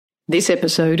This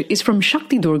episode is from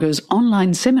Shakti Durga's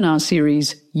online seminar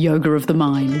series, Yoga of the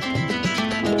Mind.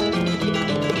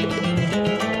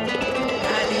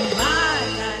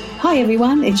 Hi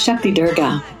everyone, it's Shakti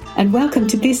Durga, and welcome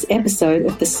to this episode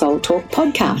of the Soul Talk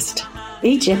podcast.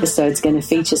 Each episode is going to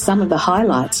feature some of the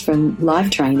highlights from live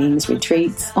trainings,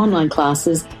 retreats, online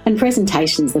classes, and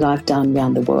presentations that I've done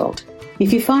around the world.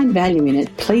 If you find value in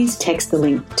it, please text the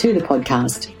link to the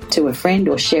podcast to a friend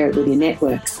or share it with your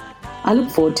networks. I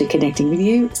look forward to connecting with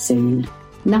you soon.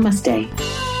 Namaste.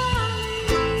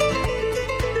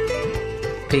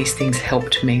 These things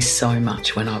helped me so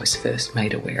much when I was first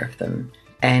made aware of them,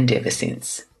 and ever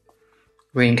since.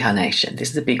 Reincarnation, this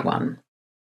is a big one.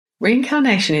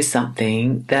 Reincarnation is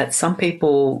something that some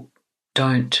people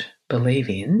don't believe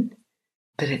in,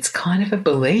 but it's kind of a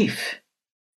belief.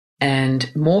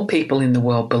 And more people in the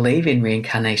world believe in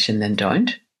reincarnation than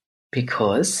don't,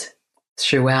 because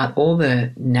throughout all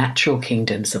the natural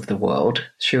kingdoms of the world,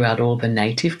 throughout all the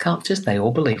native cultures, they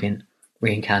all believe in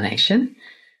reincarnation.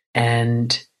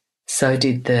 And so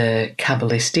did the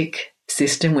Kabbalistic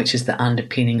system, which is the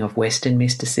underpinning of Western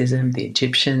mysticism. The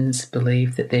Egyptians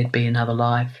believed that there'd be another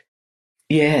life.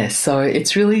 Yeah, so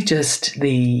it's really just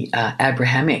the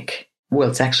Abrahamic, well,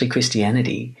 it's actually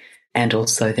Christianity and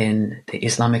also then the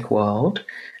Islamic world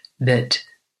that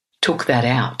took that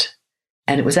out.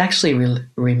 And it was actually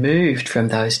removed from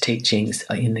those teachings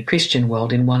in the Christian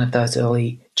world in one of those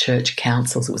early church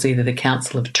councils. It was either the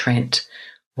Council of Trent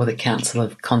or the Council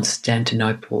of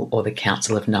Constantinople or the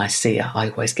Council of Nicaea. I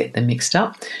always get them mixed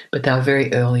up, but they were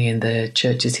very early in the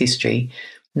church's history,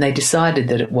 and they decided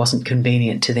that it wasn't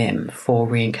convenient to them for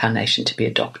reincarnation to be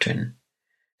a doctrine.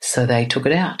 So they took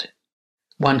it out.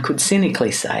 One could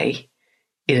cynically say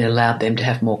it allowed them to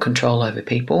have more control over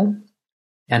people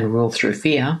and rule through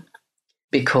fear,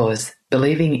 because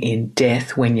believing in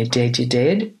death when you're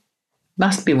dead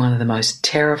must be one of the most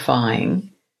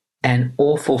terrifying and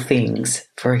awful things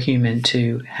for a human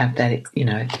to have that,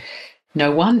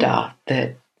 No wonder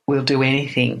that we'll do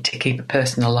anything to keep a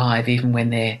person alive even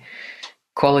when their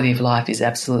quality of life is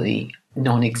absolutely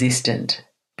non-existent,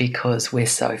 because we're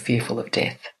so fearful of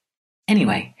death.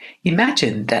 Anyway,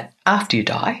 imagine that after you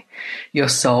die, your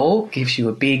soul gives you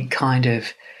a big kind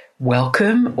of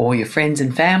welcome, or your friends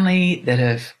and family that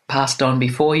have passed on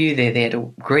before you, they're there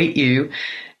to greet you,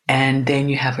 and then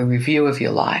you have a review of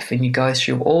your life and you go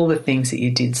through all the things that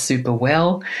you did super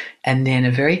well, and then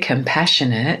a very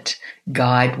compassionate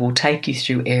guide will take you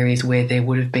through areas where there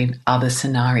would have been other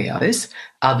scenarios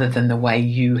other than the way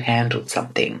you handled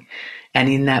something. And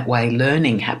in that way,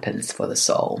 learning happens for the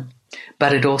soul.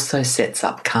 But it also sets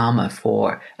up karma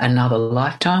for another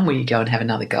lifetime where you go and have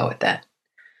another go at that.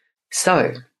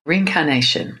 So,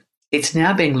 reincarnation, it's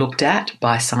now being looked at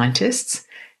by scientists,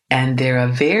 and there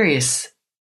are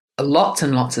lots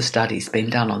and lots of studies being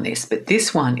done on this, but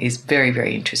this one is very,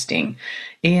 very interesting.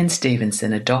 Ian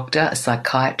Stevenson, a doctor, a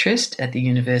psychiatrist at the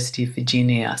University of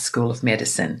Virginia School of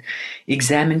Medicine,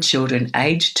 examined children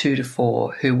aged 2 to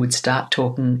 4 who would start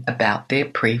talking about their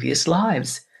previous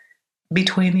lives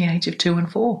between the age of 2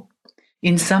 and 4.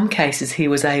 In some cases, he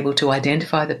was able to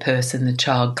identify the person the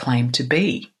child claimed to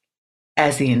be.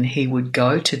 As in, he would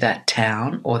go to that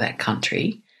town or that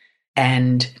country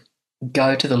and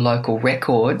go to the local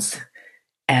records,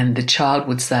 and the child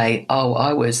would say, oh,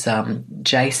 I was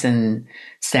Jason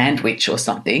Sandwich or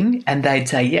something, and they'd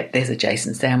say, yep, there's a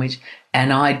Jason Sandwich,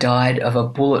 and I died of a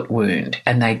bullet wound.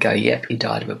 And they'd go, yep, he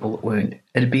died of a bullet wound.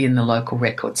 It'd be in the local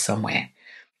records somewhere.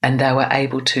 And they were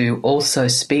able to also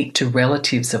speak to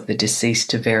relatives of the deceased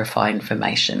to verify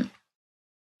information.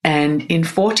 And in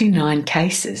 49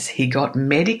 cases, he got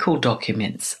medical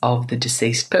documents of the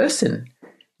deceased person.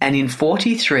 And in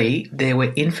 43, there were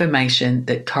information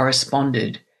that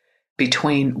corresponded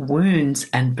between wounds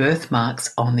and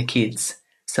birthmarks on the kids.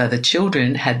 So the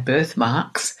children had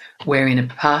birthmarks where in a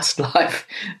past life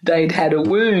they'd had a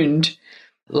wound.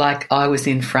 Like I was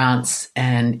in France,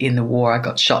 and in the war I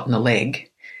got shot in the leg,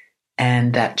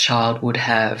 and that child would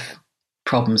have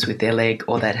problems with their leg,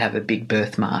 or they'd have a big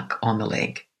birthmark on the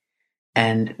leg.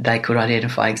 And they could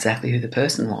identify exactly who the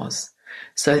person was.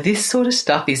 So this sort of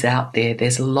stuff is out there.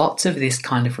 There's lots of this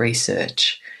kind of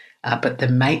research, but the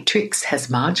matrix has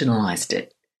marginalised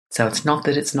it. So it's not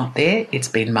that it's not there, it's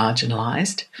been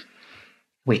marginalised.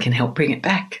 We can help bring it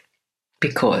back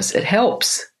because it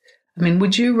helps. I mean,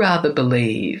 would you rather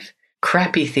believe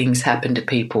crappy things happen to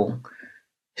people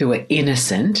who are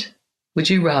innocent? Would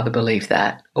you rather believe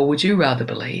that? Or would you rather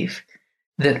believe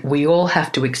that we all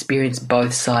have to experience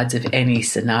both sides of any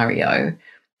scenario,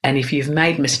 and if you've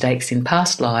made mistakes in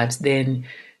past lives, then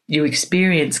you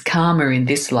experience karma in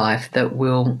this life that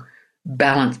will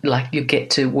balance, like you get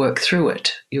to work through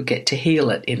it. You'll get to heal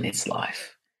it in this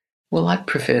life. Well, I'd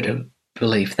prefer to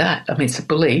believe that. I mean, it's a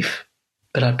belief,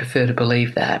 but I'd prefer to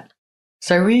believe that.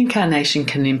 So reincarnation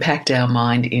can impact our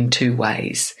mind in two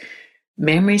ways.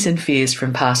 Memories and fears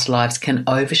from past lives can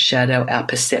overshadow our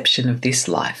perception of this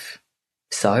life.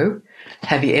 So,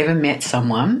 have you ever met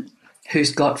someone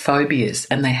who's got phobias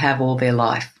and they have all their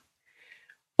life?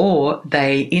 Or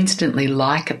they instantly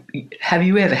have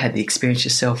you ever had the experience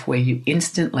yourself where you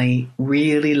instantly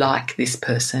really like this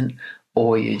person,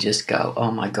 or you just go,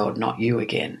 oh my God, not you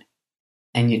again,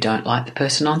 and you don't like the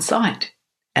person on sight,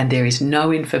 and there is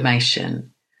no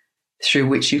information through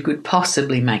which you could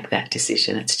possibly make that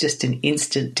decision. It's just an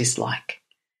instant dislike.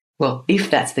 Well,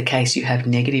 if that's the case, you have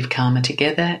negative karma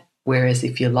together, whereas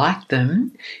if you liked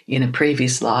them in a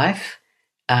previous life,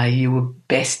 you were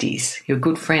besties, you're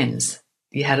good friends.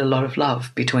 You had a lot of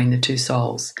love between the two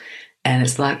souls. And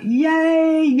it's like,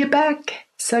 yay, you're back.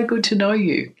 So good to know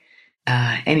you.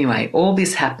 Anyway, all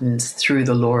this happens through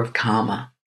the law of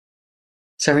karma.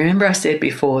 So remember I said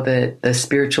before that the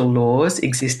spiritual laws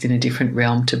exist in a different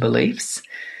realm to beliefs.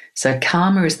 So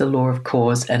karma is the law of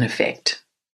cause and effect.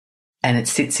 And it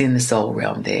sits in the soul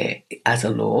realm there as a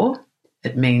law.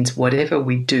 It means whatever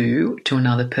we do to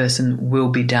another person will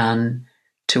be done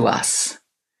to us.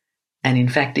 And in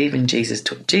fact, even Jesus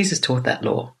taught that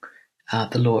law,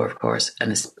 the law of cause,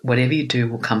 and whatever you do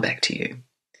will come back to you.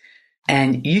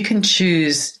 And you can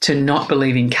choose to not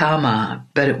believe in karma,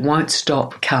 but it won't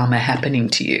stop karma happening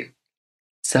to you.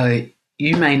 So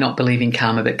you may not believe in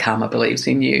karma, but karma believes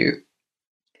in you.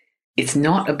 It's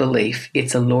not a belief,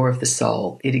 it's a law of the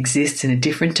soul. It exists in a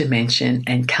different dimension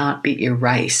and can't be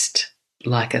erased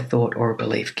like a thought or a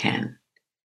belief can.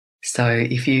 So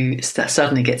if you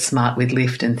suddenly get smart with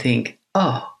lift and think,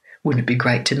 oh, wouldn't it be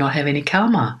great to not have any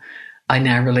karma? I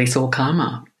now release all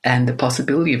karma and the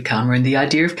possibility of karma and the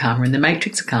idea of karma and the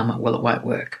matrix of karma. Well, it won't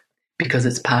work because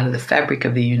it's part of the fabric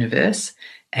of the universe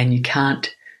and you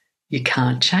can't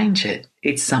change it.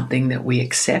 It's something that we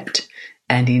accept,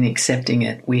 and in accepting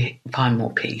it, we find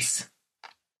more peace.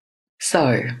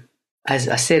 So, as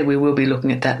I said, we will be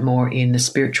looking at that more in the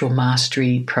Spiritual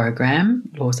Mastery program,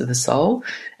 Laws of the Soul,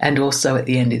 and also at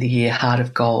the end of the year, Heart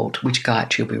of Gold, which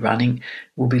Gayatri will be running.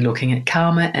 We'll be looking at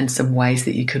karma and some ways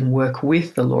that you can work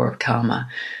with the law of karma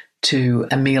to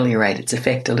ameliorate its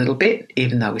effect a little bit,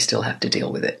 even though we still have to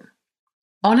deal with it.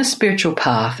 On a spiritual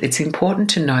path, it's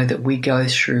important to know that we go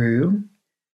through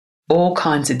all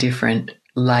kinds of different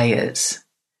layers.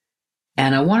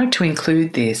 And I wanted to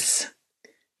include this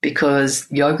because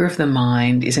yoga of the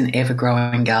mind is an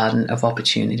ever-growing garden of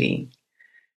opportunity.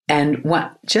 And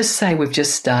just say we've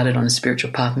just started on a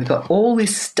spiritual path and we've got all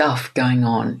this stuff going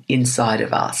on inside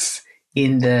of us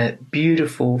in the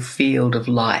beautiful field of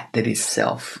light that is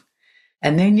self.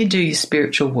 And then you do your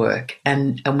spiritual work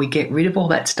and we get rid of all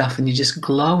that stuff and you're just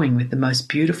glowing with the most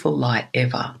beautiful light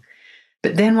ever.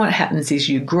 But then what happens is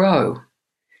you grow.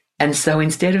 And so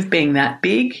instead of being that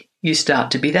big, you start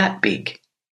to be that big.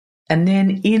 And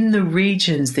then in the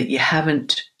regions that you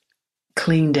haven't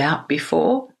cleaned out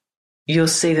before, you'll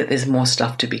see that there's more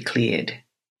stuff to be cleared.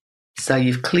 So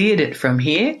you've cleared it from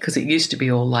here because it used to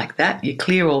be all like that. You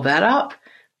clear all that up,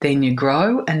 then you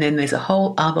grow, and then there's a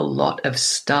whole other lot of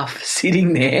stuff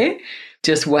sitting there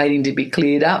just waiting to be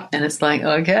cleared up. And it's like,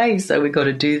 okay, so we've got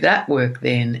to do that work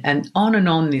then. And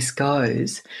on this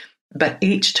goes. But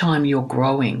each time you're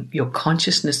growing, your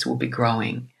consciousness will be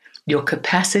growing. Your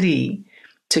capacity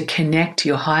to connect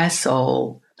your higher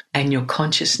soul and your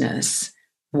consciousness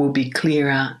will be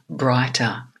clearer,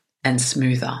 brighter, and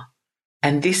smoother.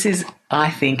 And this is, I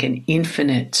think, an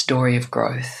infinite story of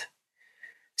growth.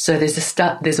 So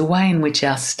there's a way in which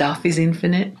our stuff is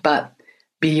infinite, but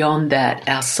beyond that,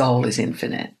 our soul is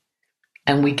infinite.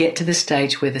 And we get to the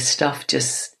stage where the stuff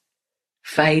just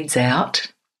fades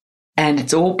out and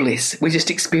it's all bliss. We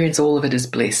just experience all of it as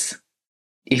bliss.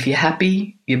 If you're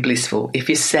happy, you're blissful. If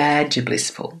you're sad, you're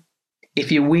blissful.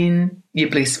 If you win, you're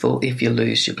blissful. If you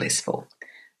lose, you're blissful.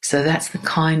 So that's the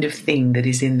kind of thing that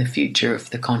is in the future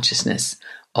of the consciousness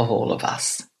of all of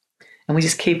us. And we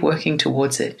just keep working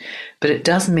towards it. But it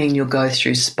does mean you'll go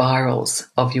through spirals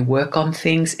of your work on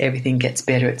things. Everything gets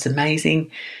better. It's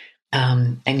amazing.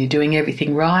 And you're doing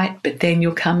everything right. But then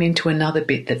you'll come into another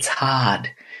bit that's hard.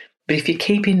 But if you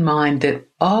keep in mind that,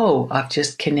 I've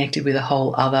just connected with a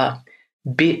whole other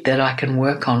bit that I can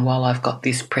work on while I've got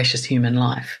this precious human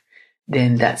life,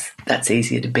 then that's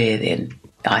easier to bear then.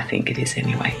 I think it is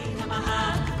anyway.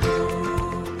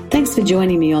 Thanks for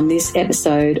joining me on this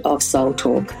episode of Soul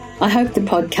Talk. I hope the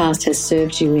podcast has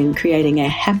served you in creating a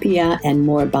happier and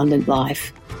more abundant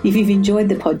life. If you've enjoyed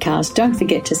the podcast, don't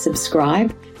forget to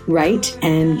subscribe rate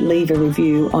and leave a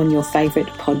review on your favourite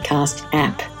podcast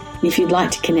app. If you'd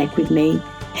like to connect with me,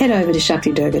 head over to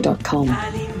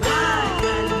shaktidurga.com.